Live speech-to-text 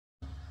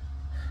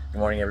Good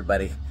morning,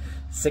 everybody.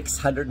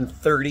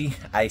 630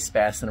 ice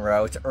baths in a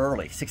row. It's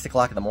early, 6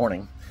 o'clock in the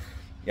morning.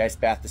 The ice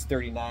bath is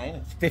 39.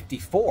 It's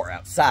 54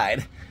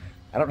 outside.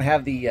 I don't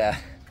have the,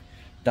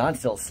 Dawn's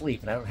still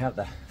asleep, and I don't have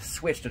the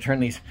switch to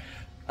turn these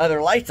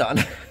other lights on.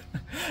 I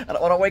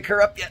don't want to wake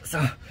her up yet,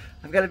 so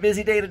I've got a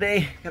busy day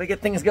today. Got to get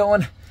things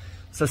going.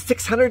 So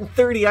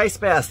 630 ice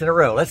baths in a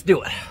row. Let's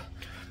do it.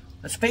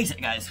 Let's face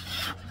it, guys.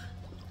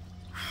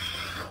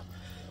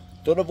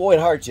 Don't avoid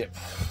hardship.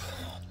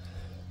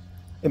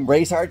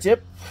 Embrace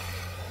hardship.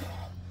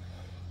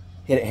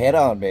 Hit it head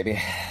on, baby.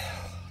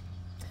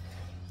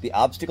 The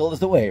Obstacle is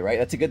the Way, right?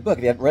 That's a good book.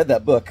 If you haven't read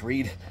that book,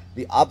 read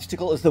The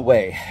Obstacle is the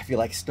Way, if you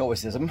like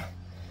stoicism.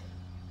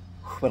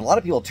 When a lot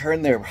of people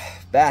turn their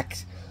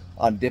backs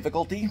on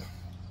difficulty,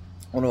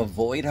 want to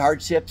avoid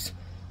hardships,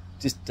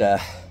 just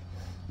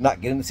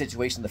not get in the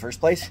situation in the first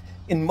place,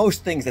 in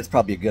most things that's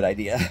probably a good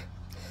idea.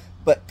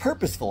 But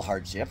purposeful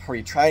hardship, where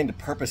you're trying to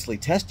purposely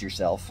test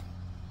yourself,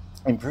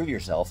 improve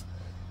yourself,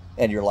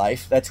 and your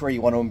life, that's where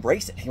you want to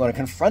embrace it. You want to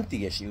confront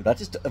the issue, not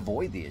just to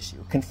avoid the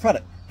issue. Confront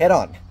it, head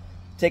on,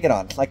 take it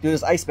on. Like do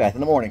this ice bath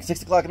in the morning,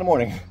 6 o'clock in the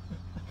morning.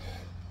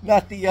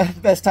 Not the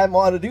best time I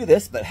want to do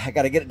this, but I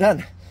got to get it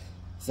done.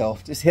 So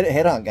just hit it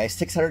head on, guys.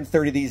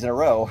 630 of these in a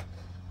row.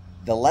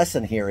 The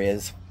lesson here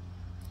is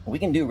we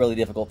can do really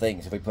difficult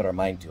things if we put our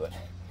mind to it.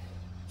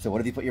 So what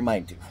have you put your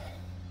mind to?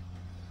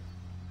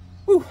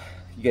 Woo!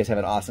 You guys have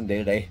an awesome day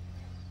today.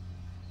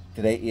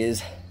 Today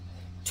is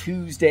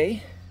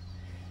Tuesday.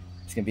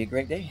 It's going to be a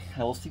great day.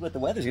 I will see what the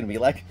weather's going to be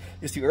like.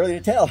 It's too early to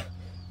tell.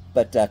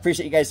 But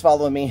appreciate you guys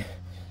following me.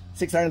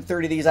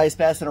 630 of these ice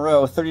baths in a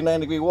row.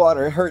 39-degree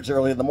water. It hurts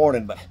early in the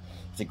morning, but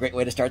it's a great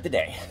way to start the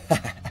day.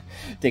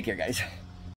 Take care, guys.